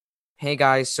Hey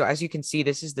guys, so as you can see,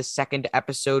 this is the second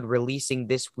episode releasing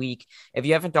this week. If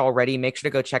you haven't already, make sure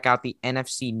to go check out the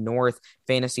NFC North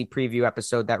fantasy preview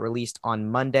episode that released on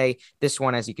Monday. This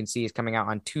one, as you can see, is coming out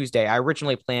on Tuesday. I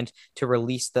originally planned to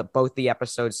release both the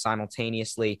episodes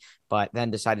simultaneously, but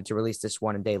then decided to release this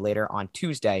one a day later on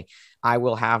Tuesday. I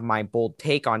will have my bold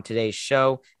take on today's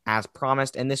show as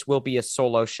promised, and this will be a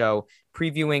solo show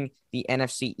previewing the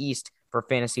NFC East for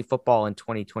fantasy football in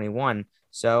 2021.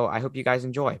 So I hope you guys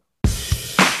enjoy.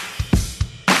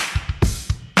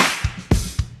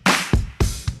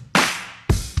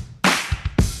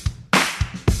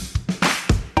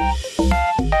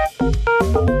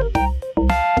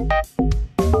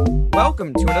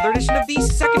 Welcome to another edition of the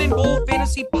Second and Goal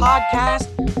Fantasy Podcast.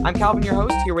 I'm Calvin, your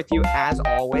host, here with you as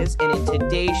always. And in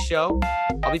today's show,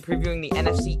 I'll be previewing the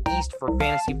NFC East for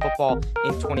fantasy football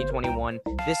in 2021.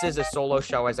 This is a solo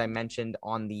show, as I mentioned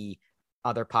on the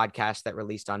other podcast that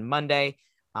released on Monday.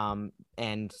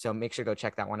 And so make sure to go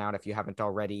check that one out if you haven't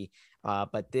already.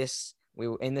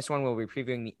 In this one, we'll be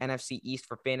previewing the NFC East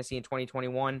for fantasy in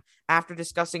 2021 after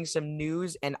discussing some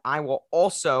news, and I will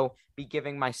also be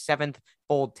giving my seventh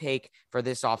bold take for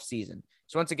this offseason.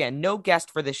 So once again, no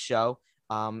guest for this show.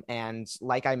 And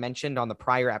like I mentioned on the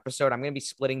prior episode, I'm going to be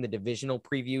splitting the divisional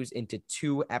previews into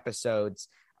 2 episodes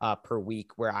per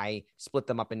week, where I split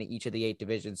them up into each of the 8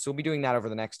 divisions. So we'll be doing that over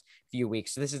the next few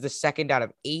weeks. So this is the second out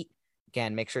of 8.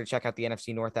 Again, make sure to check out the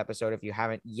NFC North episode if you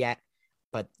haven't yet.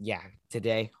 But yeah,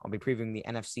 today I'll be previewing the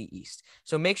NFC East.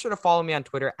 So make sure to follow me on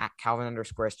Twitter at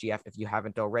Calvin_SGF if you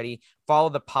haven't already. Follow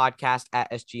the podcast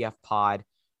at SGF Pod.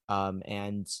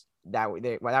 And that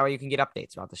way you can get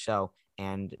updates about the show.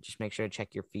 And just make sure to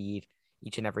check your feed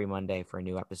each and every Monday for a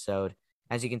new episode.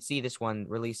 As you can see, this one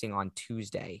releasing on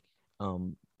Tuesday,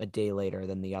 a day later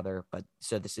than the other. But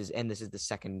so this is the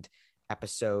second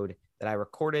episode that I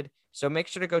recorded. So make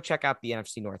sure to go check out the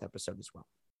NFC North episode as well.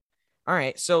 All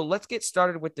right, so let's get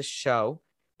started with the show.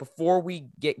 Before we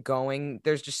get going,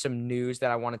 there's just some news that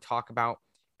I want to talk about.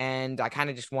 And I kind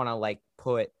of just want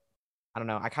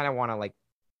to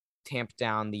tamp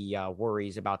down the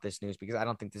worries about this news because I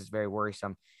don't think this is very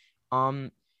worrisome.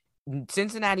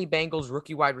 Cincinnati Bengals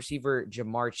rookie wide receiver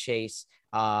Ja'Marr Chase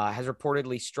has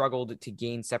reportedly struggled to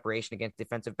gain separation against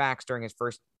defensive backs during his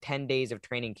first 10 days of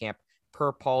training camp,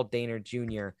 per Paul Dehner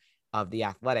Jr. of The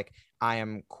Athletic. I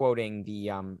am quoting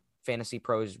the Fantasy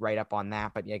Pros write up on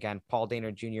that. But again, Paul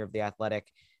Dehner Jr. of The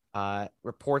Athletic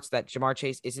reports that Ja'Marr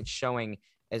Chase isn't showing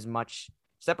as much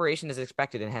separation as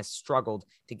expected and has struggled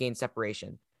to gain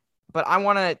separation. But I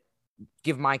want to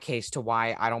give my case to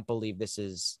why I don't believe this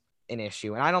is an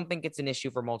issue. And I don't think it's an issue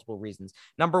for multiple reasons.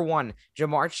 Number one,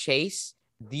 Ja'Marr Chase,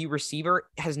 the receiver,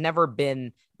 has never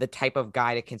been the type of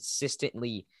guy to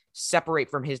consistently separate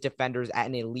from his defenders at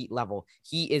an elite level.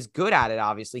 He is good at it,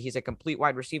 obviously. He's a complete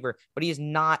wide receiver, but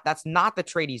that's not the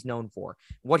trait he's known for.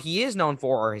 What he is known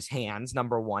for are his hands,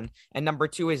 number one, and number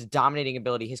two, his dominating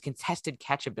ability, his contested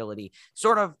catch ability,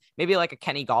 sort of maybe like a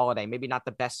Kenny Golladay, maybe not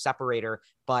the best separator,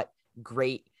 but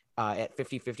great at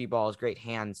 50-50 balls, great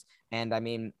hands. And I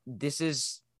mean, this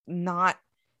is not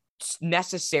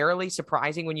necessarily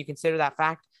surprising when you consider that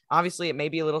fact. Obviously, it may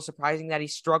be a little surprising that he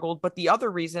struggled, but the other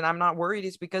reason I'm not worried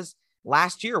is because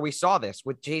last year we saw this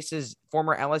with Chase's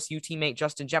former LSU teammate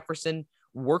Justin Jefferson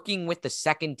working with the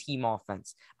second team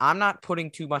offense. I'm not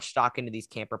putting too much stock into these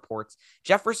camp reports.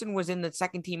 Jefferson was in the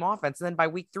second team offense, and then by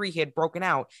week 3, he had broken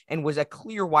out and was a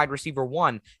clear wide receiver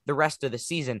 1 the rest of the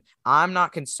season. I'm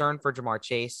not concerned for Ja'Marr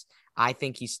Chase. I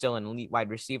think he's still an elite wide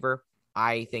receiver.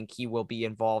 I think he will be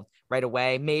involved right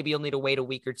away. Maybe he'll need to wait a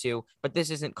week or two, but this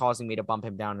isn't causing me to bump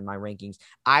him down in my rankings.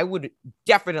 I would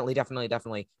definitely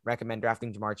recommend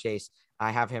drafting Ja'Marr Chase.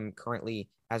 I have him currently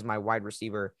as my wide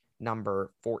receiver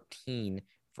number 14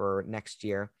 for next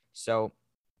year. So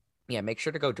yeah, make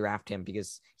sure to go draft him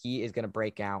because he is going to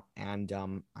break out. And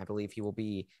I believe he will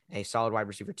be a solid wide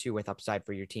receiver 2 with upside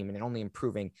for your team and only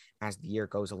improving as the year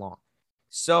goes along.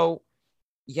 So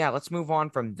yeah, let's move on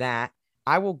from that.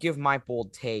 I will give my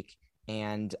bold take,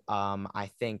 and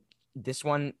I think this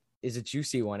one is a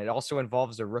juicy one. It also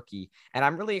involves a rookie, and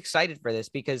I'm really excited for this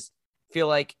because I feel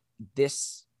like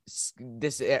this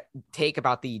take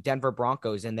about the Denver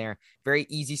Broncos and their very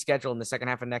easy schedule in the second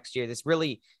half of next year, this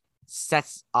really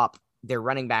sets up their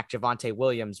running back, Javonte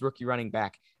Williams, rookie running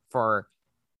back, for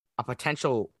a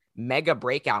potential mega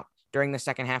breakout during the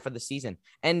second half of the season.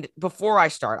 And before I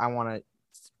start, I want to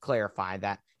clarify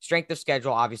that strength of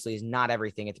schedule obviously is not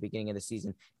everything at the beginning of the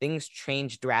season. Things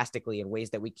change drastically in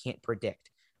ways that we can't predict.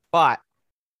 But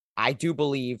I do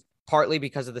believe, partly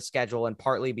because of the schedule and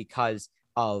partly because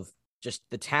of just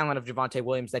the talent of Javonte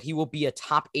Williams that he will be a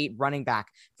top 8 running back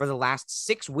for the last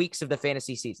 6 weeks of the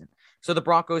fantasy season. So the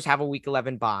Broncos have a week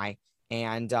 11 bye.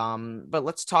 And but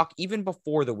let's talk even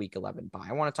before the week 11 bye.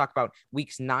 I want to talk about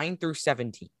weeks 9 through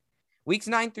 17. Weeks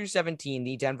 9 through 17,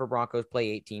 the Denver Broncos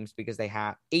play 8 teams because they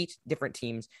have 8 different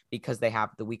teams because they have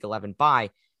the week 11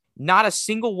 bye. Not a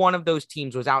single one of those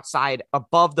teams was outside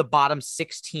above the bottom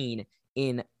 16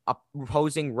 in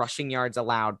opposing rushing yards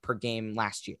allowed per game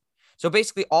last year. So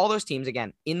basically all those teams,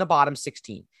 again, in the bottom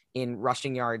 16 in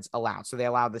rushing yards allowed. So they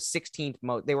allowed the 16th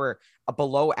most. They were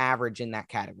below average in that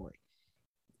category.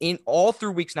 In all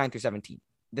through weeks 9 through 17,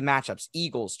 the matchups,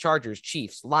 Eagles, Chargers,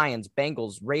 Chiefs, Lions,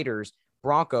 Bengals, Raiders,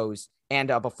 Broncos,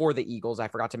 and before the Eagles, I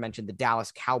forgot to mention the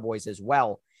Dallas Cowboys as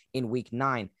well in week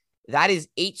 9. That is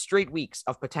 8 straight weeks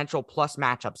of potential plus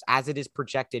matchups as it is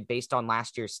projected based on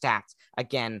last year's stats.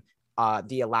 Again,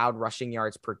 the allowed rushing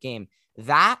yards per game.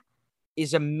 That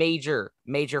is a major,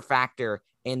 major factor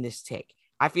in this take.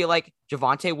 I feel like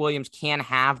Javonte Williams can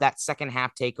have that second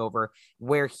half takeover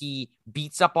where he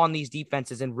beats up on these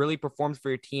defenses and really performs for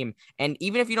your team. And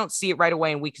even if you don't see it right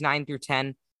away in weeks 9 through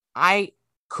 10, I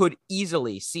could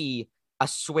easily see a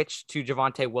switch to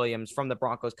Javonte Williams from the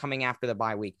Broncos coming after the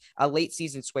bye week, a late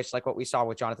season switch like what we saw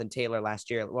with Jonathan Taylor last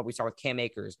year, what we saw with Cam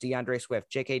Akers, DeAndre Swift,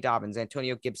 J.K. Dobbins,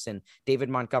 Antonio Gibson, David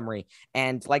Montgomery.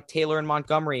 And like Taylor and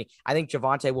Montgomery, I think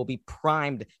Javonte will be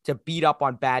primed to beat up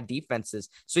on bad defenses.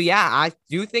 So yeah, I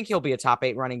do think he'll be a top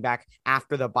 8 running back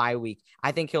after the bye week.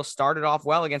 I think he'll start it off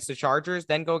well against the Chargers,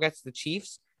 then go against the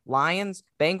Chiefs, Lions,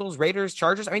 Bengals, Raiders,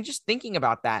 Chargers. I mean, just thinking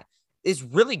about that is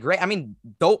really great. I mean,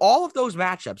 though all of those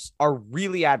matchups are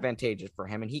really advantageous for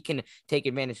him and he can take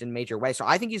advantage in a major way. So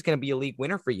I think he's going to be a league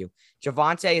winner for you.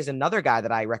 Javonte is another guy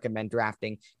that I recommend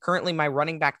drafting. Currently my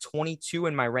running back 22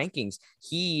 in my rankings.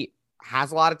 He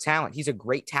has a lot of talent. He's a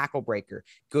great tackle breaker,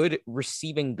 good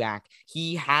receiving back.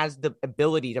 He has the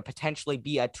ability to potentially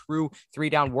be a true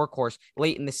 3-down workhorse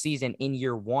late in the season in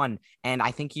year 1. And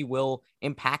I think he will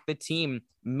impact the team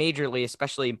majorly,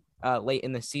 especially late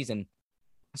in the season.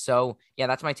 So, yeah,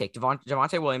 that's my take.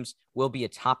 Javonte Williams will be a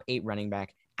top 8 running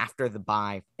back after the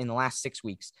bye in the last 6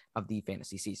 weeks of the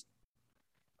fantasy season.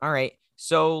 All right,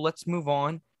 so let's move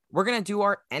on. We're going to do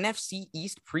our NFC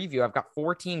East preview. I've got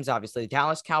 4 teams, obviously.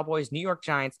 Dallas Cowboys, New York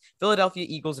Giants, Philadelphia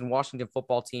Eagles, and Washington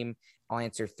football team. I'll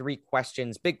answer 3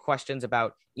 questions, big questions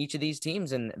about each of these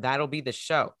teams, and that'll be the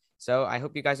show. So I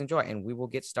hope you guys enjoy, and we will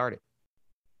get started.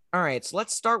 All right, so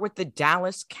let's start with the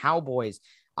Dallas Cowboys.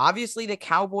 Obviously, the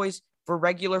Cowboys for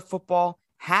regular football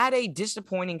had a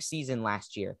disappointing season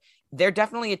last year. They're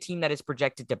definitely a team that is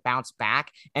projected to bounce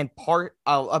back, and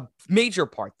a major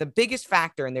part, the biggest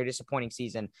factor in their disappointing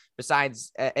season,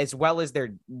 besides as well as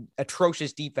their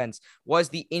atrocious defense, was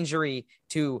the injury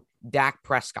to Dak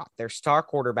Prescott, their star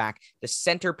quarterback, the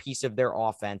centerpiece of their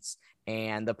offense,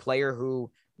 and the player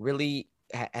who really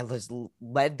has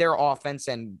led their offense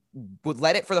and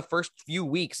led it for the first few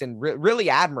weeks and really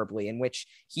admirably, in which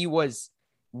he was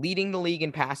leading the league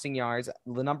in passing yards,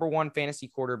 the number 1 fantasy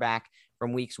quarterback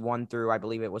from weeks 1 through, I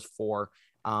believe it was 4.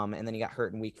 And then he got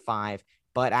hurt in week 5.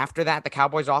 But after that, the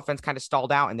Cowboys offense kind of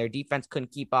stalled out and their defense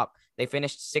couldn't keep up. They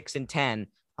finished 6-10.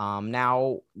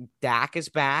 Now Dak is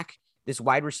back. This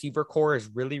wide receiver core is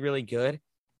really, really good.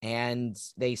 And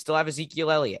they still have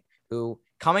Ezekiel Elliott, who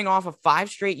coming off of 5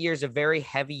 straight years of very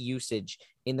heavy usage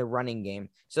in the running game.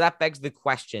 So that begs the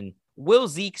question, will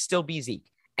Zeke still be Zeke?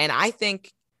 And I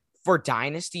think for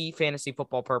dynasty fantasy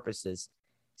football purposes,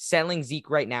 selling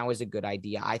Zeke right now is a good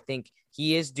idea. I think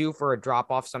he is due for a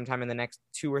drop-off sometime in the next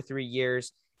 2 or 3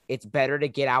 years. It's better to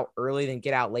get out early than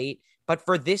get out late. But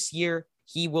for this year,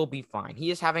 he will be fine.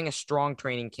 He is having a strong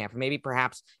training camp, maybe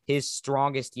perhaps his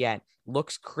strongest yet.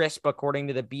 Looks crisp according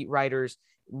to the beat writers.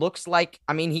 Looks like,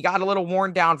 I mean, he got a little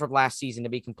worn down from last season, to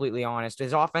be completely honest.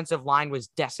 His offensive line was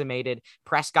decimated.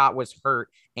 Prescott was hurt.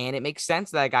 And it makes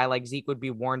sense that a guy like Zeke would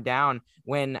be worn down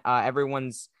when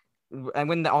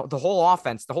when the whole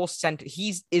offense, the whole center,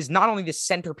 is not only the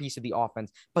centerpiece of the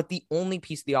offense, but the only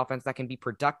piece of the offense that can be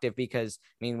productive because,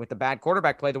 I mean, with the bad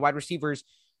quarterback play, the wide receivers,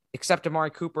 except Amari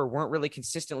Cooper, weren't really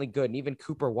consistently good. And even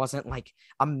Cooper wasn't like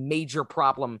a major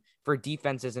problem for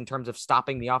defenses in terms of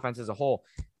stopping the offense as a whole.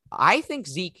 I think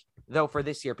Zeke, though, for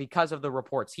this year, because of the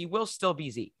reports, he will still be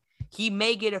Zeke. He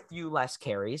may get a few less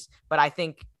carries, but I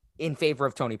think in favor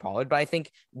of Tony Pollard, but I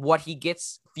think what he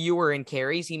gets fewer in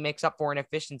carries, he makes up for in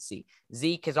efficiency.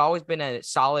 Zeke has always been a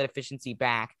solid efficiency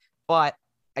back, but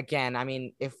again, I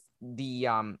mean, if the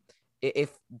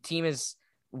team is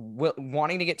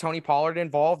wanting to get Tony Pollard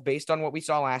involved based on what we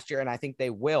saw last year, and I think they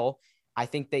will, I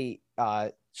think they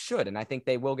should, and I think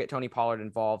they will get Tony Pollard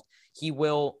involved. He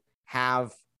will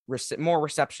have more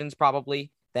receptions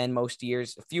probably than most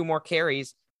years, a few more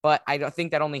carries, but I don't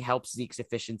think that only helps Zeke's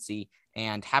efficiency,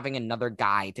 and having another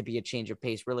guy to be a change of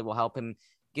pace really will help him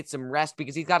get some rest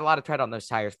because he's got a lot of tread on those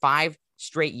tires. 5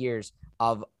 straight years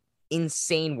of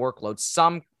insane workload,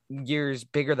 some years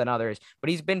bigger than others, but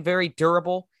he's been very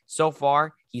durable so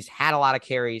far. He's had a lot of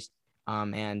carries,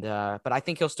 but I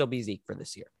think he'll still be Zeke for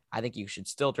this year. I think you should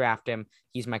still draft him.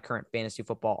 He's my current fantasy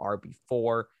football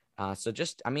RB4.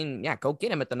 Go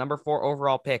get him at the number 4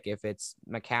 overall pick if it's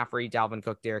McCaffrey, Dalvin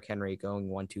Cook, Derrick Henry going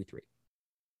 1, 2, 3.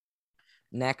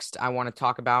 Next, I want to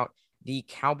talk about the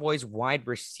Cowboys wide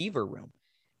receiver room.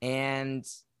 And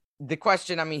the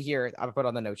question, here, I put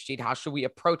on the note sheet, how should we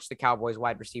approach the Cowboys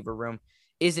wide receiver room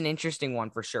is an interesting one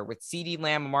for sure. With CeeDee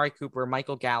Lamb, Amari Cooper,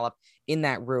 Michael Gallup in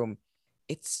that room,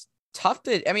 it's tough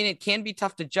it can be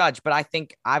tough to judge, but I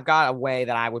think I've got a way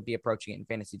that I would be approaching it in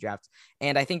fantasy drafts.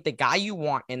 And I think the guy you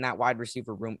want in that wide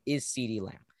receiver room is CeeDee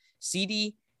Lamb.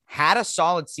 CeeDee had a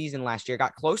solid season last year,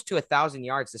 got close to 1,000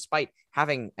 yards despite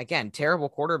having, again, terrible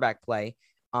quarterback play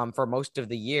for most of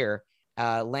the year.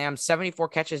 Lamb, 74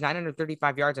 catches,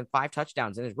 935 yards, and 5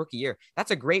 touchdowns in his rookie year.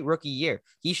 That's a great rookie year.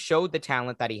 He showed the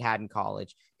talent that he had in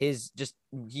college. He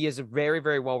is a very,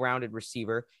 very well-rounded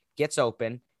receiver, gets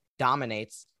open,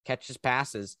 dominates, catches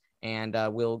passes, and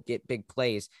will get big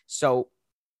plays. So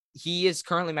he is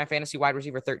currently my fantasy wide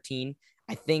receiver 13.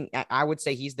 I think I would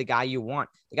say he's the guy you want,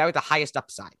 the guy with the highest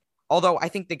upside. Although I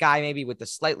think the guy maybe with the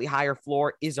slightly higher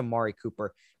floor is Amari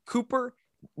Cooper. Cooper,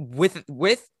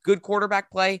 with good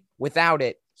quarterback play, without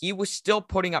it, he was still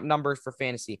putting up numbers for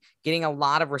fantasy, getting a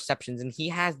lot of receptions, and he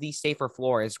has the safer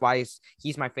floor. Is why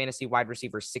he's my fantasy wide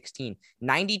receiver 16.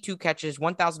 92 catches,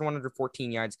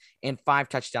 1,114 yards, and 5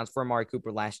 touchdowns for Amari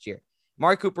Cooper last year.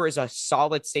 Amari Cooper is a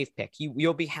solid, safe pick.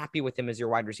 You'll be happy with him as your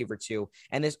wide receiver 2.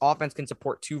 And this offense can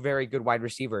support 2 very good wide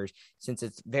receivers since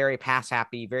it's very pass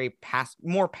happy,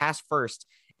 more pass first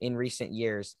in recent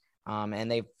years.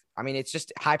 It's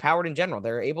just high powered in general.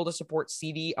 They're able to support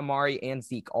CeeDee, Amari, and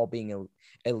Zeke all being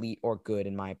elite or good,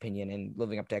 in my opinion, and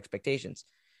living up to expectations.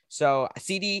 So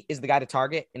CeeDee is the guy to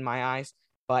target in my eyes,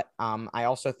 but I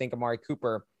also think Amari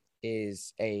Cooper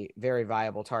is a very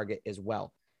viable target as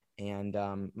well. And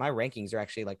my rankings are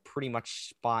actually like pretty much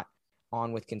spot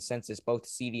on with consensus. Both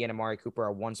CeeDee and Amari Cooper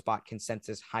are 1 spot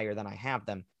consensus higher than I have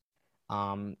them.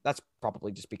 That's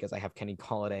probably just because I have Kenny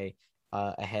Golladay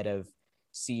ahead of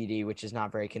CeeDee, which is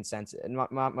not very consensus,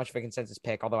 not much of a consensus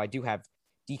pick, although I do have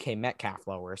DK Metcalf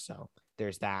lower, so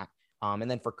there's that. And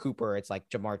then for Cooper, it's like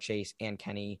Ja'Marr Chase and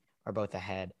Kenny are both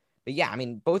ahead. But yeah,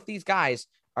 both these guys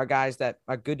are guys that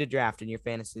are good to draft in your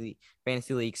fantasy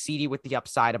league. CeeDee with the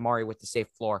upside, Amari with the safe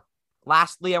floor.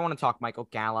 Lastly, I want to talk Michael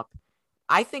Gallup.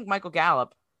 I think Michael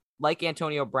Gallup, like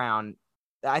Antonio Brown,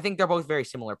 I think they're both very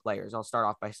similar players. I'll start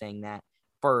off by saying that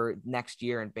for next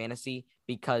year in fantasy,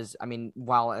 because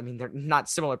while they're not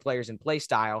similar players in play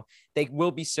style, they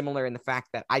will be similar in the fact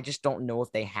that I just don't know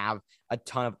if they have a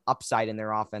ton of upside in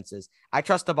their offenses. I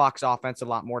trust the Bucs offense a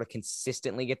lot more to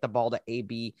consistently get the ball to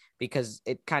AB because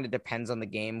it kind of depends on the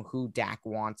game who Dak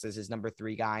wants as his number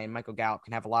 3 guy, and Michael Gallup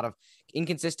can have a lot of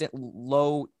inconsistent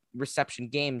low reception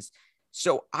games.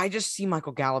 So I just see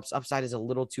Michael Gallup's upside as a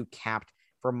little too capped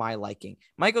for my liking.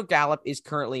 Michael Gallup is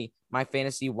currently my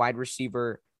fantasy wide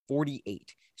receiver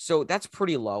 48. So that's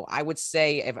pretty low. I would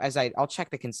say I'll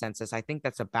check the consensus. I think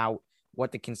that's about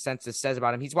what the consensus says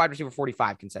about him. He's wide receiver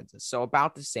 45 consensus. So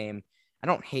about the same. I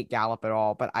don't hate Gallup at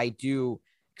all, but I do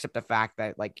accept the fact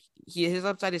that his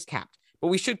upside is capped. But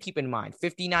we should keep in mind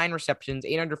 59 receptions,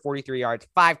 843 yards,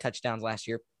 5 touchdowns last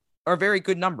year are very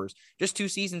good numbers. Just 2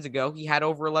 seasons ago, he had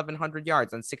over 1,100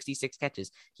 yards on 66 catches.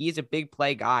 He is a big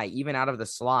play guy, even out of the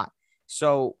slot.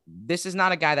 So this is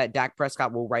not a guy that Dak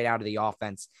Prescott will write out of the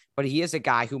offense, but he is a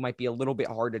guy who might be a little bit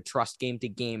hard to trust game to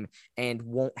game and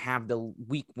won't have the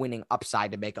week winning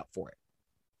upside to make up for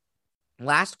it.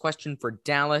 Last question for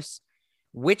Dallas.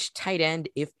 Which tight end,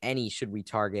 if any, should we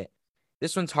target?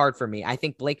 This one's hard for me. I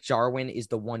think Blake Jarwin is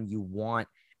the one you want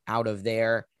out of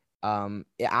there.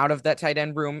 Out of that tight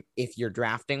end room if you're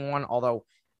drafting one, although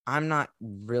I'm not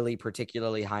really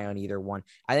particularly high on either one.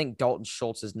 I think Dalton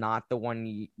Schultz is not the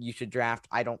one you should draft.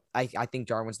 I think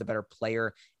Jarwin's the better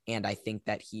player, and I think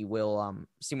that he will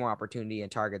see more opportunity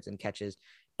and targets and catches.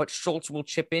 But Schultz will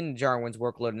chip in Jarwin's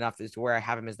workload enough as to where I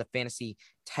have him as the fantasy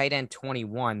tight end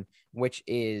 21, which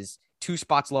is 2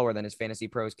 spots lower than his Fantasy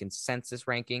Pros consensus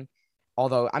ranking.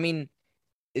 Although,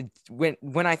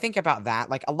 when I think about that,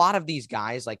 a lot of these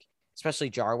guys,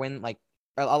 especially Jarwin,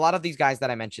 a lot of these guys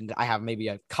that I mentioned, I have maybe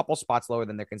a couple spots lower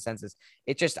than their consensus.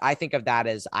 I think of that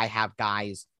as I have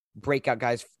breakout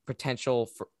guys, potential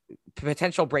for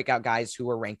potential breakout guys who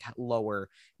are ranked lower,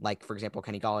 like, for example,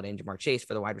 Kenny Golladay and Ja'Marr Chase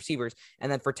for the wide receivers.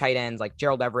 And then for tight ends, like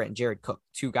Gerald Everett and Jared Cook,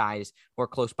 two guys who are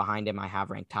close behind him, I have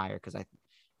ranked higher because I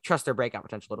trust their breakout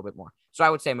potential a little bit more. So I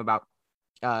would say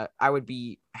I would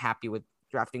be happy with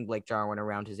drafting Blake Jarwin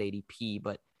around his ADP,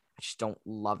 but I just don't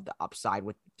love the upside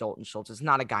with Dalton Schultz. It's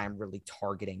not a guy I'm really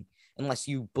targeting unless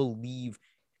you believe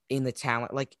in the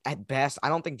talent. Like, at best, I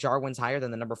don't think Jarwin's higher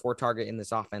than the number 4 target in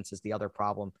this offense is the other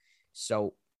problem.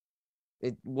 So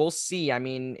we'll see. I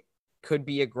mean, could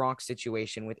be a Gronk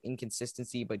situation with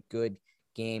inconsistency, but good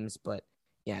games. But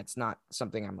yeah, it's not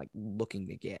something I'm like looking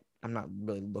to get. I'm not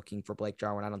really looking for Blake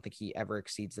Jarwin. I don't think he ever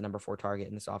exceeds the number 4 target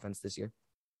in this offense this year.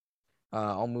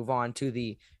 I'll move on to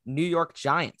the New York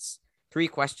Giants. 3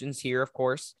 questions here, of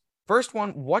course. First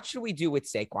one, what should we do with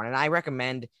Saquon? And I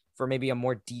recommend for maybe a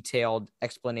more detailed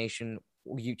explanation,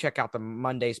 you check out the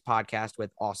Monday's podcast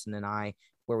with Austin and I,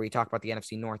 where we talk about the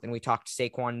NFC North and we talked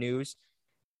Saquon news.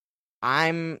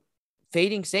 I'm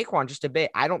fading Saquon just a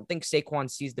bit. I don't think Saquon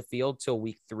sees the field till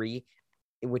week 3,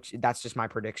 which that's just my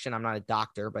prediction. I'm not a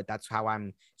doctor, but that's how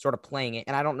I'm sort of playing it.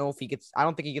 And I don't know if I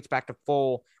don't think he gets back to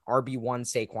full RB1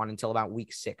 Saquon until about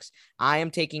week 6. I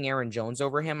am taking Aaron Jones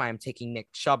over him. I am taking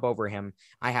Nick Chubb over him.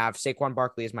 I have Saquon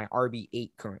Barkley as my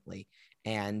RB8 currently.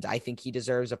 And I think he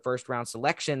deserves a first round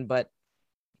selection, but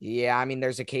yeah, I mean,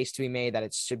 there's a case to be made that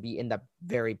it should be in the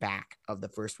very back of the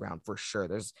first round for sure.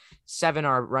 There's 7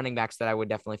 running backs that I would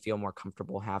definitely feel more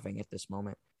comfortable having at this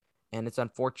moment. And it's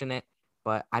unfortunate,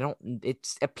 but it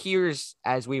appears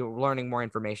as we were learning more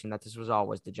information that this was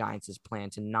always the Giants'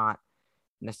 plan to not,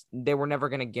 they were never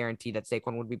going to guarantee that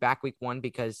Saquon would be back week 1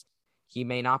 because he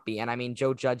may not be. And I mean,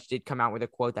 Joe Judge did come out with a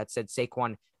quote that said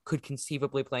Saquon could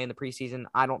conceivably play in the preseason.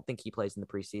 I don't think he plays in the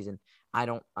preseason. I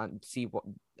don't see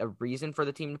a reason for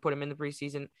the team to put him in the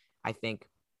preseason. I think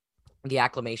the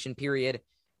acclimation period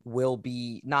will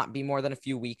not be more than a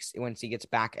few weeks once he gets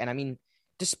back. And I mean,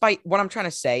 despite what I'm trying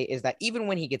to say is that even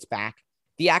when he gets back,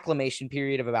 the acclimation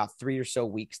period of about 3 or so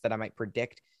weeks that I might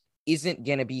predict isn't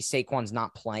going to be Saquon's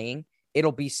not playing.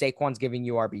 It'll be Saquon's giving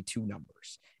you RB2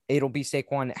 numbers. It'll be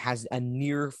Saquon has a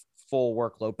near full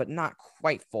workload, but not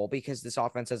quite full because this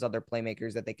offense has other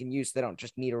playmakers that they can use. They don't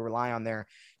just need to rely on their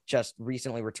just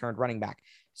recently returned running back.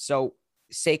 So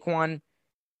Saquon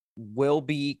will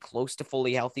be close to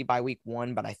fully healthy by week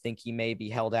 1, but I think he may be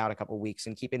held out a couple weeks.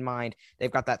 And keep in mind, they've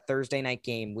got that Thursday night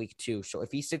game week 2. So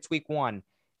if he sits week 1,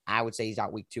 I would say he's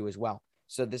out week 2 as well.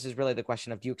 So this is really the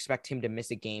question of, do you expect him to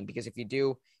miss a game? Because if you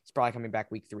do, he's probably coming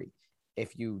back week 3.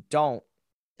 If you don't,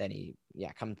 then he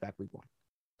comes back week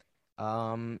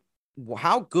 1.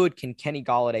 How good can Kenny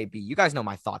Golladay be? You guys know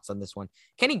my thoughts on this one.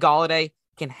 Kenny Golladay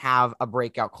can have a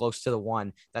breakout close to the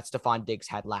one that Stephon Diggs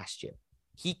had last year.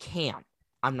 He can.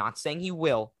 I'm not saying he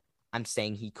will. I'm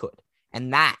saying he could.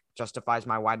 And that justifies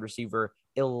my wide receiver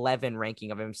 11 ranking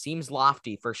of him. Seems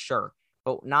lofty for sure,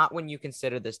 but not when you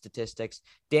consider the statistics.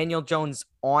 Daniel Jones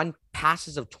on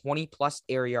passes of 20-plus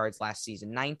air yards last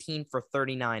season, 19 for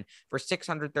 39 for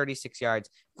 636 yards,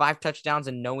 5 touchdowns,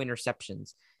 and no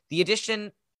interceptions. The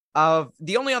addition of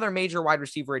the only other major wide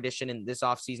receiver addition in this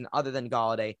offseason other than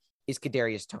Golladay is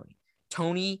Kadarius Toney.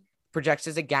 Toney projects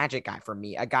as a gadget guy for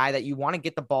me, a guy that you want to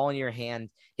get the ball in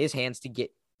his hands to get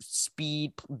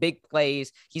speed, big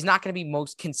plays. He's not going to be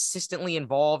most consistently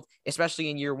involved, especially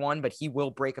in year 1, but he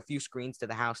will break a few screens to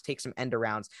the house, take some end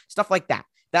arounds, stuff like that.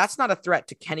 That's not a threat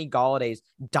to Kenny Galladay's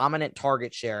dominant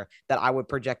target share that I would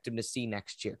project him to see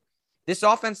next year. This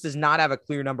offense does not have a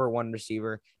clear number 1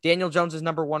 receiver. Daniel Jones'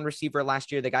 number 1 receiver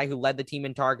last year, the guy who led the team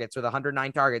in targets with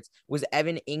 109 targets, was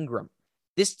Evan Ingram.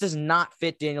 This does not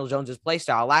fit Daniel Jones' play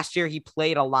style. Last year, he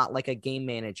played a lot like a game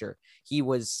manager. He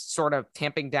was sort of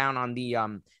tamping down on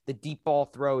the deep ball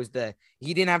throws.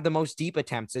 He didn't have the most deep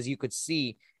attempts, as you could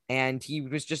see, and he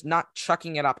was just not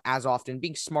chucking it up as often,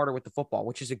 being smarter with the football,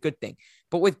 which is a good thing.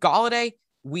 But with Golladay,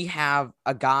 we have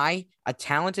a guy, a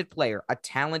talented player, a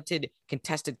talented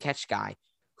contested catch guy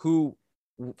who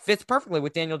fits perfectly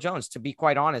with Daniel Jones, to be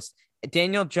quite honest.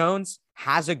 Daniel Jones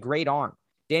has a great arm.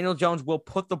 Daniel Jones will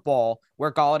put the ball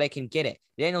where Golladay can get it.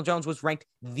 Daniel Jones was ranked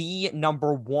the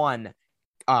number 1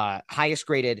 highest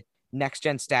graded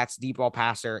next-gen stats deep ball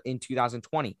passer in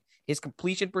 2020. His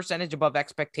completion percentage above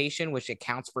expectation, which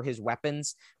accounts for his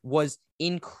weapons, was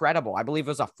incredible. I believe it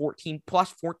was a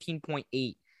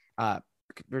 14.8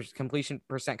 completion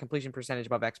percentage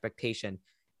above expectation.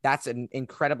 That's an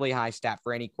incredibly high stat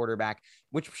for any quarterback,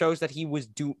 which shows that he was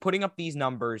putting up these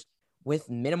numbers with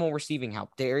minimal receiving help.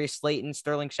 Darius Slayton,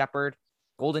 Sterling Shepard,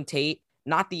 Golden Tate,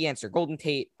 not the answer. Golden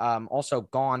Tate also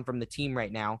gone from the team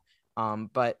right now.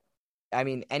 But I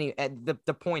mean,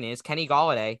 the point is Kenny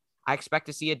Golladay, I expect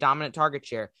to see a dominant target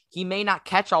share. He may not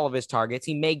catch all of his targets.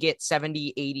 He may get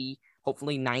 70, 80,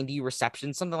 hopefully 90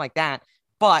 receptions, something like that.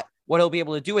 But what he'll be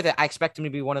able to do with it, I expect him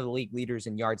to be one of the league leaders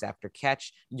in yards after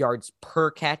catch, yards per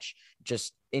catch.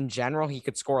 Just in general, he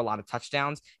could score a lot of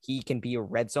touchdowns. He can be a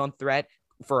red zone threat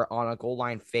on a goal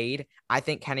line fade. I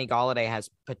think Kenny Golladay has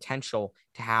potential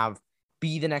to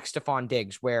be the next Stephon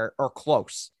Diggs, or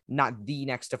close, not the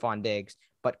next Stephon Diggs,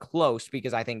 but close,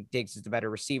 because I think Diggs is the better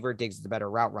receiver. Diggs is the better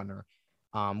route runner,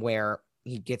 where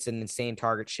he gets an insane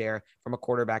target share from a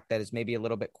quarterback that is maybe a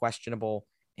little bit questionable.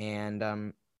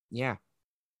 And yeah,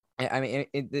 I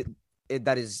mean,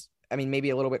 that is, I mean, maybe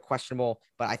a little bit questionable,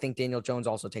 but I think Daniel Jones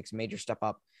also takes a major step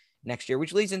up next year,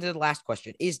 which leads into the last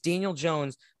question. Is Daniel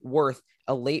Jones worth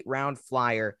a late round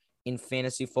flyer in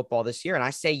fantasy football this year? And I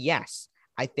say yes.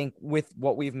 I think with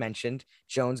what we've mentioned,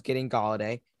 Jones getting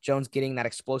Golladay, Jones getting that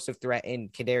explosive threat in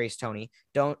Kadarius Toney,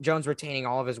 Jones retaining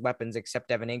all of his weapons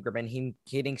except Evan Ingram, and him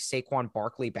getting Saquon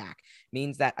Barkley back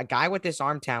means that a guy with this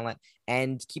arm talent,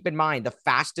 and keep in mind the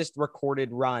fastest recorded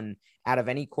run out of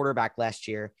any quarterback last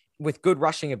year with good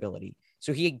rushing ability,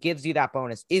 so he gives you that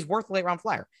bonus, is worth a late round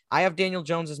flyer. I have Daniel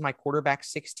Jones as my quarterback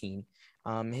 16.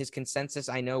 His consensus,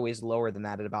 I know, is lower than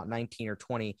that at about 19 or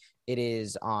 20. It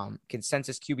is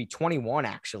consensus QB 21,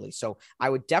 actually. So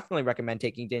I would definitely recommend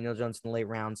taking Daniel Jones in the late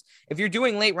rounds. If you're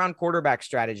doing late round quarterback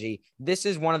strategy, this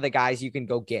is one of the guys you can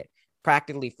go get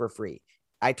practically for free.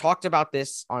 I talked about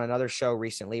this on another show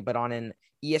recently, but on an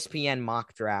ESPN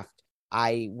mock draft,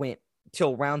 I went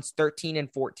till rounds 13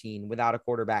 and 14 without a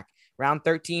quarterback. Round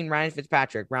 13, Ryan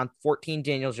Fitzpatrick. Round 14,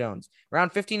 Daniel Jones.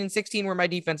 Round 15 and 16 were my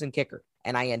defense and kicker,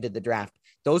 and I ended the draft.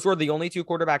 Those were the only two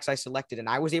quarterbacks I selected, and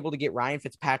I was able to get Ryan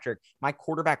Fitzpatrick, my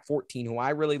quarterback 14, who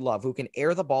I really love, who can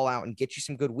air the ball out and get you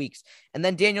some good weeks. And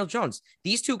then Daniel Jones.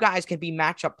 These two guys can be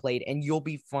matchup played, and you'll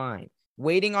be fine.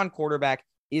 Waiting on quarterback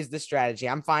is the strategy.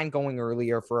 I'm fine going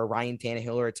earlier for a Ryan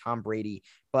Tannehill or a Tom Brady,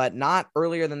 but not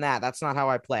earlier than that. That's not how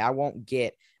I play. I won't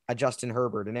get a Justin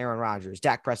Herbert, an Aaron Rodgers,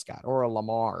 Dak Prescott, or a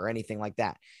Lamar or anything like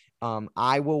that.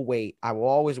 I will wait. I will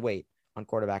always wait on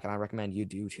quarterback, and I recommend you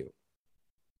do too.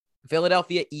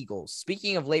 Philadelphia Eagles.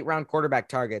 Speaking of late round quarterback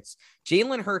targets,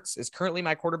 Jalen Hurts is currently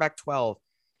my quarterback 12.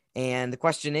 And the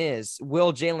question is,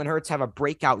 will Jalen Hurts have a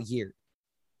breakout year?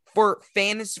 For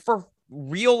fantasy, for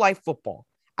real life football,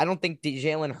 I don't think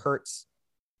Jalen Hurts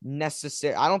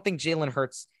I don't think Jalen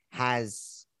Hurts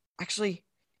has actually,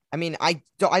 I mean, I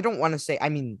don't want to say,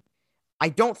 I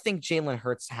don't think Jalen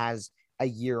Hurts has a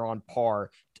year on par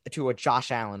to a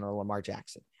Josh Allen or Lamar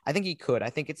Jackson. I think he could.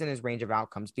 I think it's in his range of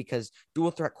outcomes because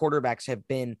dual threat quarterbacks have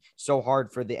been so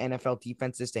hard for the NFL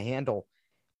defenses to handle.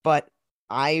 But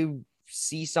I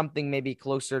see something maybe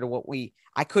closer to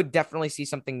I could definitely see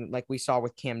something like we saw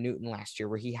with Cam Newton last year,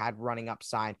 where he had running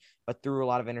upside, but threw a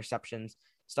lot of interceptions,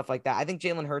 stuff like that. I think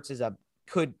Jalen Hurts has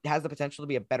the potential to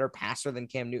be a better passer than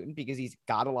Cam Newton because he's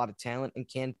got a lot of talent and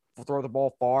can throw the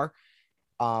ball far.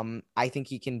 I think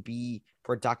he can be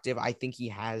productive. I think he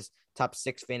has top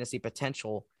 6 fantasy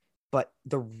potential, but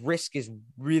the risk is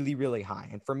really, really high.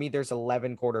 And for me, there's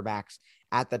 11 quarterbacks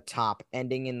at the top,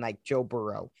 ending in like Joe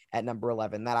Burrow at number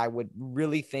 11, that I would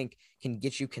really think can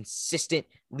get you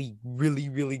consistently really,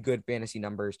 really good fantasy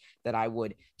numbers that I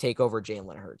would take over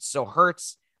Jalen Hurts. So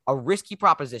Hurts, a risky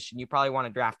proposition. You probably want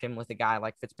to draft him with a guy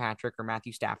like Fitzpatrick or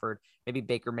Matthew Stafford, maybe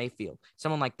Baker Mayfield,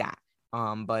 someone like that.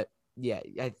 But yeah,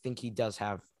 I think he does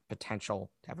have potential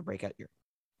to have a breakout year.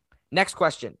 Next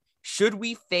question. Should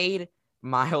we fade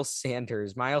Miles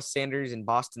Sanders? Miles Sanders and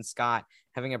Boston Scott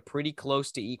having a pretty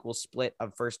close to equal split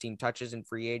of first team touches in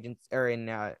free agents or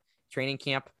in training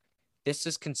camp. This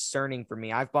is concerning for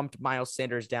me. I've bumped Miles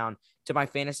Sanders down to my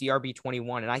fantasy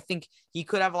RB21, and I think he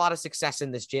could have a lot of success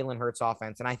in this Jalen Hurts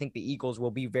offense. And I think the Eagles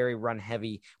will be very run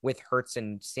heavy with Hurts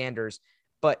and Sanders.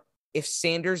 But if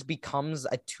Sanders becomes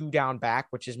a 2-down back,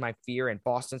 which is my fear, and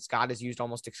Boston Scott is used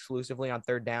almost exclusively on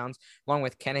third downs, along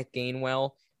with Kenneth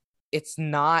Gainwell, it's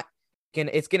going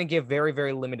to give very,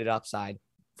 very limited upside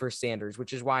for Sanders,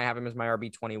 which is why I have him as my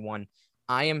RB21.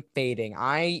 I am fading.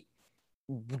 I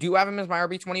do have him as my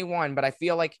RB21, but I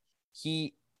feel like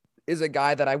he is a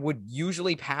guy that I would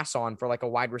usually pass on for like a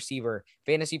wide receiver.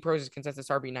 Fantasy Pros is consensus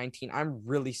RB19. I'm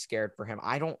really scared for him.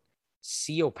 I don't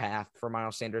see a path for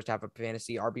Miles Sanders to have a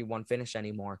fantasy RB1 finish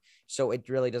anymore. So it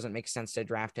really doesn't make sense to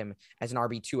draft him as an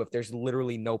RB2 if there's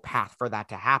literally no path for that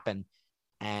to happen.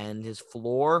 And his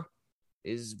floor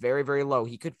is very, very low.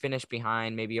 He could finish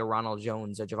behind maybe a Ronald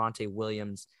Jones, a Javonte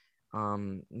Williams,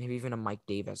 maybe even a Mike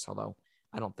Davis, although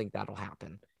I don't think that'll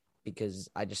happen because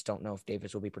I just don't know if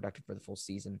Davis will be productive for the full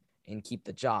season and keep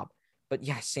the job. But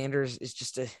yeah, Sanders is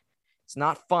just it's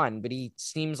not fun, but he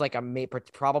seems like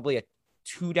probably a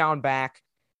 2-down back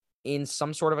in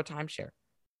some sort of a timeshare.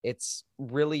 It's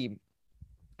really,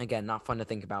 again, not fun to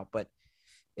think about, but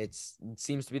it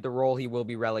seems to be the role he will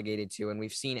be relegated to, and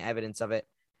we've seen evidence of it.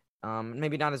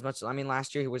 Maybe not as much. I mean,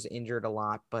 last year he was injured a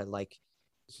lot, but like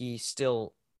he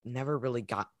still never really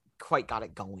got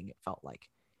it going, it felt like.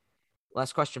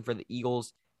 Last question for the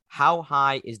Eagles. How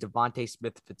high is Devontae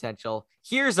Smith's potential?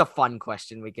 Here's a fun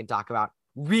question we can talk about.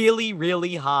 Really,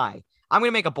 really high. I'm going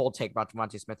to make a bold take about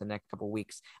Devontae Smith in the next couple of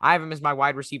weeks. I have him as my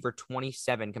wide receiver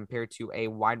 27 compared to a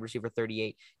wide receiver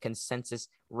 38 consensus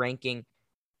ranking.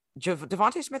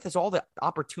 Devontae Smith has all the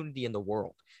opportunity in the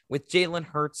world. With Jalen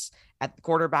Hurts at the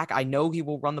quarterback, I know he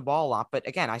will run the ball a lot. But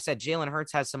again, I said Jalen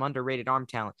Hurts has some underrated arm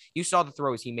talent. You saw the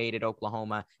throws he made at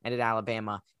Oklahoma and at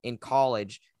Alabama in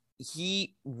college.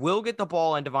 He will get the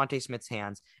ball in Devontae Smith's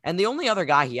hands. And the only other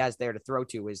guy he has there to throw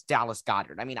to is Dallas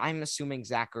Goedert. I mean, I'm assuming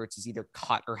Zach Ertz is either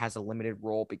cut or has a limited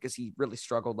role because he really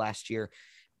struggled last year.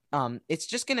 It's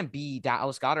just going to be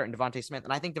Dallas Goedert and Devontae Smith.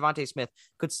 And I think Devontae Smith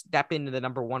could step into the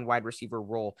number one wide receiver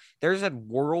role. There's a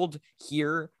world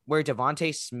here where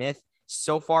Devontae Smith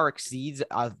so far exceeds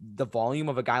the volume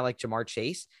of a guy like Ja'Marr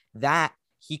Chase that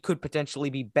he could potentially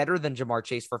be better than Ja'Marr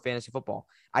Chase for fantasy football.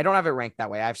 I don't have it ranked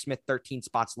that way. I have Smith 13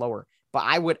 spots lower, but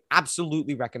I would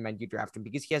absolutely recommend you draft him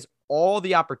because he has all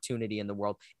the opportunity in the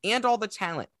world and all the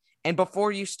talent. And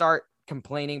before you start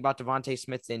complaining about Devontae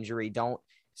Smith's injury, don't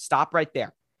stop right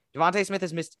there. Devontae Smith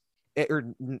has missed,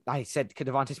 or I said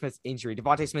Devontae Smith's injury,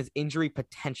 Devontae Smith's injury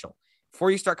potential.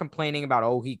 Before you start complaining about,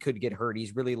 oh, he could get hurt,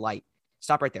 he's really light.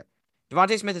 Stop right there.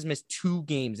 Devontae Smith has missed 2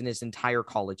 games in his entire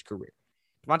college career.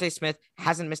 Devontae Smith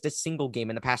hasn't missed a single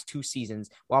game in the past 2 seasons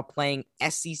while playing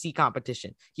SEC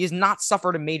competition. He has not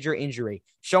suffered a major injury,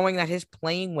 showing that his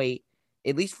playing weight,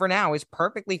 at least for now, is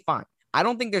perfectly fine. I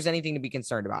don't think there's anything to be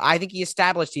concerned about. I think he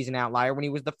established he's an outlier when he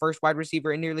was the first wide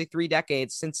receiver in nearly 3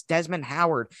 decades since Desmond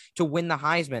Howard to win the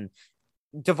Heisman.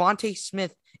 Devontae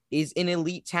Smith is an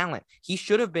elite talent. He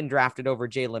should have been drafted over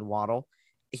Jalen Waddle.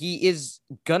 He is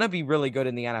going to be really good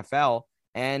in the NFL,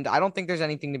 and I don't think there's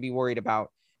anything to be worried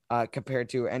about compared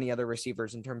to any other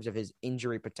receivers in terms of his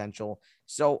injury potential.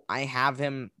 So I have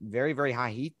him very, very high.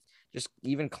 He just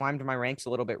even climbed my ranks a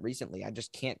little bit recently. I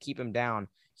just can't keep him down.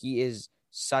 He is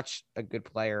such a good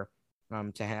player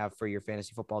to have for your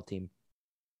fantasy football team.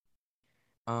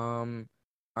 All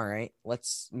right,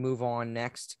 let's move on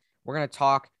next. We're going to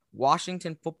talk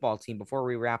Washington football team before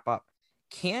we wrap up.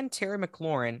 Can Terry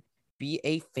McLaurin be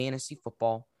a fantasy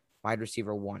football wide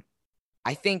receiver 1?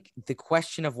 I think the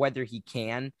question of whether he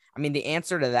can, I mean, the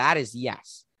answer to that is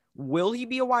yes. Will he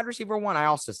be a wide receiver 1? I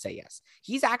also say yes.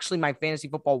 He's actually my fantasy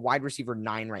football wide receiver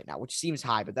 9 right now, which seems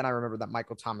high, but then I remember that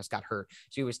Michael Thomas got hurt.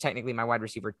 So he was technically my wide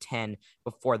receiver 10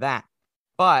 before that.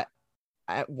 But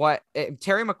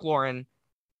Terry McLaurin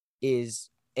is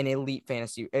an elite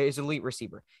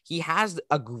receiver. He has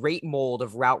a great mold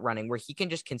of route running where he can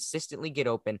just consistently get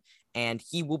open, and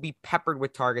he will be peppered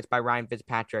with targets by Ryan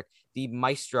Fitzpatrick, the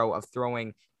maestro of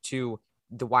throwing to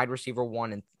the wide receiver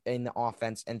 1 in the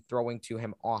offense and throwing to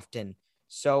him often.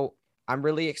 So I'm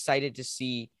really excited to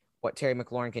see what Terry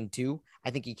McLaurin can do.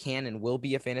 I think he can and will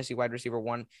be a fantasy wide receiver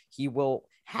 1. He will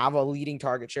have a leading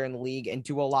target share in the league and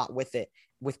do a lot with it.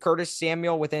 With Curtis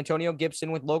Samuel, with Antonio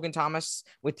Gibson, with Logan Thomas,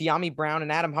 with De'Ami Brown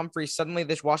and Adam Humphries, suddenly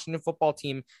this Washington football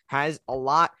team has a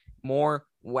lot more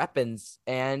weapons,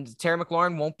 and Terry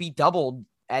McLaurin won't be doubled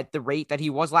at the rate that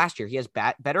he was last year. He has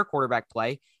better quarterback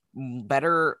play,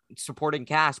 better supporting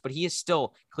cast, but he is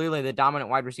still clearly the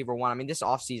dominant wide receiver 1. I mean, this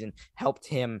offseason helped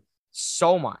him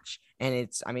so much, and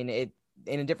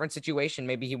in a different situation,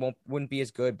 maybe he wouldn't be as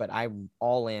good, but I'm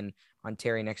all in on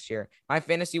Terry next year. My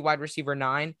fantasy wide receiver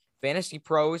 9, Fantasy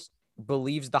Pros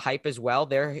believes the hype as well.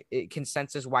 Their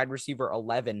consensus wide receiver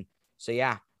 11. So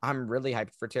yeah, I'm really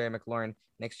hyped for Terry McLaurin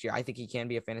next year. I think he can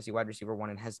be a fantasy wide receiver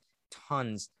 1 and has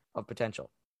tons of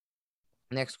potential.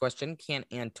 Next question, can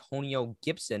Antonio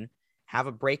Gibson have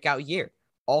a breakout year?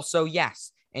 Also,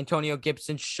 yes. Antonio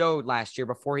Gibson showed last year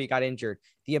before he got injured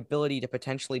the ability to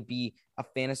potentially be a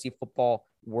fantasy football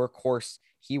workhorse.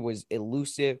 He was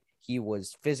elusive. He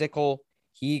was physical.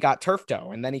 He got turf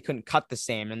toe, and then he couldn't cut the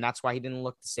same, and that's why he didn't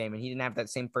look the same, and he didn't have that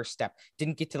same first step,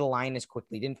 didn't get to the line as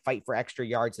quickly, didn't fight for extra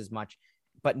yards as much.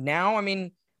 But now, I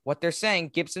mean, what they're saying,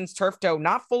 Gibson's turf toe,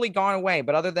 not fully gone away,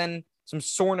 but other than some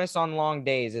soreness on long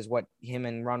days is what him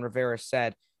and Ron Rivera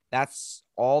said. That's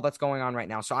all that's going on right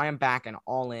now. So I am back and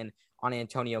all in on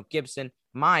Antonio Gibson,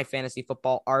 my fantasy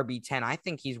football RB10. I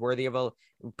think he's worthy of a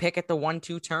pick at the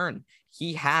 1-2 turn.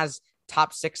 He has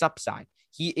top 6 upside.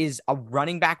 He is a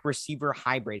running back receiver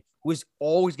hybrid who is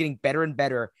always getting better and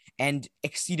better and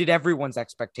exceeded everyone's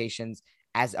expectations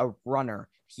as a runner.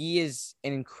 He is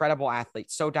an incredible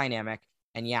athlete, so dynamic.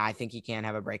 And yeah, I think he can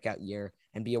have a breakout year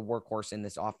and be a workhorse in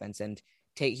this offense. And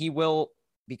he will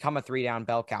become a 3-down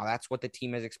bell cow. That's what the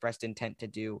team has expressed intent to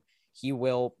do. He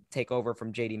will take over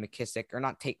from JD McKissic, or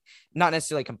not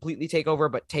necessarily completely take over,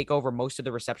 but take over most of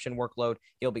the reception workload.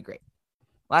 He'll be great.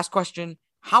 Last question.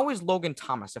 How is Logan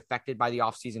Thomas affected by the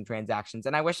offseason transactions?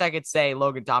 And I wish I could say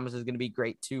Logan Thomas is going to be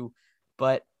great too,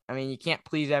 but I mean, you can't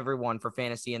please everyone for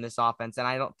fantasy in this offense. And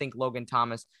I don't think Logan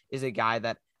Thomas is a guy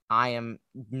that I am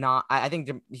not. I think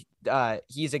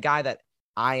he's a guy that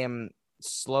I am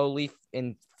slowly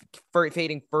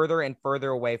fading further and further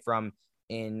away from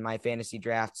in my fantasy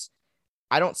drafts.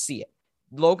 I don't see it.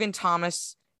 Logan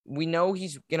Thomas, we know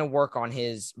he's going to work on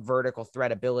his vertical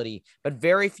threat ability, but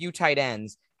very few tight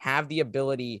ends have the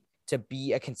ability to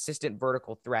be a consistent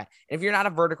vertical threat. And if you're not a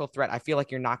vertical threat, I feel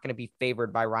like you're not going to be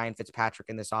favored by Ryan Fitzpatrick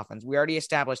in this offense. We already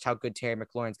established how good Terry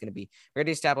McLaurin's going to be. We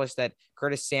already established that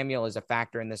Curtis Samuel is a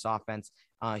factor in this offense.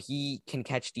 He can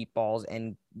catch deep balls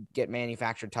and get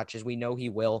manufactured touches. We know he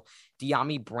will.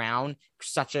 De'Ami Brown,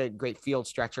 such a great field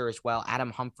stretcher as well.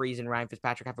 Adam Humphries and Ryan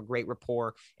Fitzpatrick have a great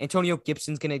rapport. Antonio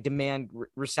Gibson's going to demand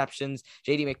receptions.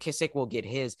 JD McKissic will get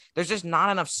his. There's just not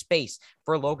enough space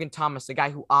for Logan Thomas, the guy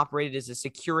who operated as a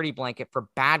security blanket for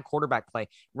bad quarterback play.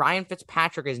 Ryan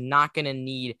Fitzpatrick is not going to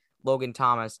need Logan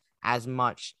Thomas as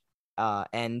much.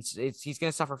 And he's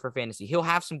going to suffer for fantasy. He'll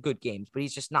have some good games, but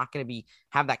he's just not going to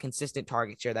have that consistent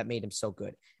target share that made him so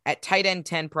good. At tight end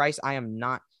 10 price, I am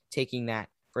not taking that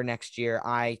for next year.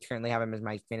 I currently have him as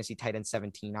my fantasy tight end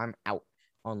 17. I'm out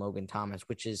on Logan Thomas,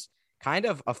 which is kind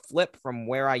of a flip from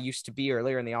where I used to be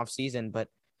earlier in the offseason, but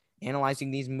analyzing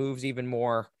these moves even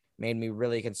more made me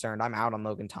really concerned. I'm out on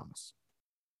Logan Thomas.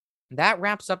 That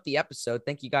wraps up the episode.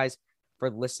 Thank you guys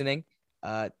for listening.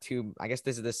 I guess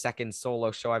this is the second solo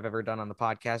show I've ever done on the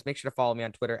podcast. Make sure to follow me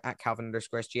on Twitter at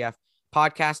Calvin_SGF,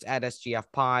 podcast at SGF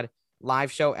Pod,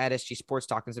 live show at SG Sports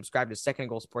Talk, and subscribe to Second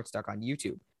Goal Sports Talk on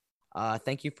YouTube.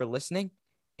 Thank you for listening,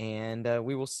 and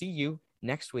we will see you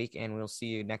next week, and we'll see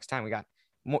you next time. We got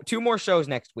two more shows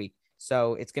next week,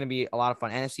 so it's going to be a lot of fun.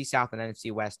 NFC South and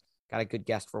NFC West. Got a good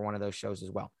guest for one of those shows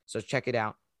as well. So check it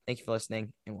out. Thank you for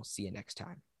listening, and we'll see you next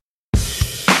time.